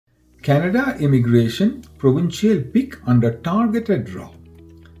Canada Immigration Provincial pick under targeted draw.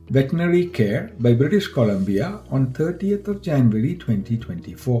 Veterinary care by British Columbia on 30th of January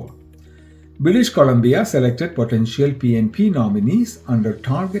 2024. British Columbia selected potential PNP nominees under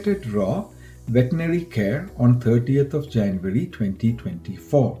targeted draw veterinary care on 30th of January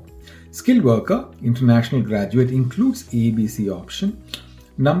 2024. Skilled worker, international graduate includes ABC option.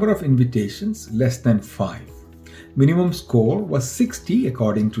 Number of invitations less than 5. Minimum score was 60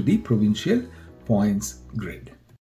 according to the provincial points grid.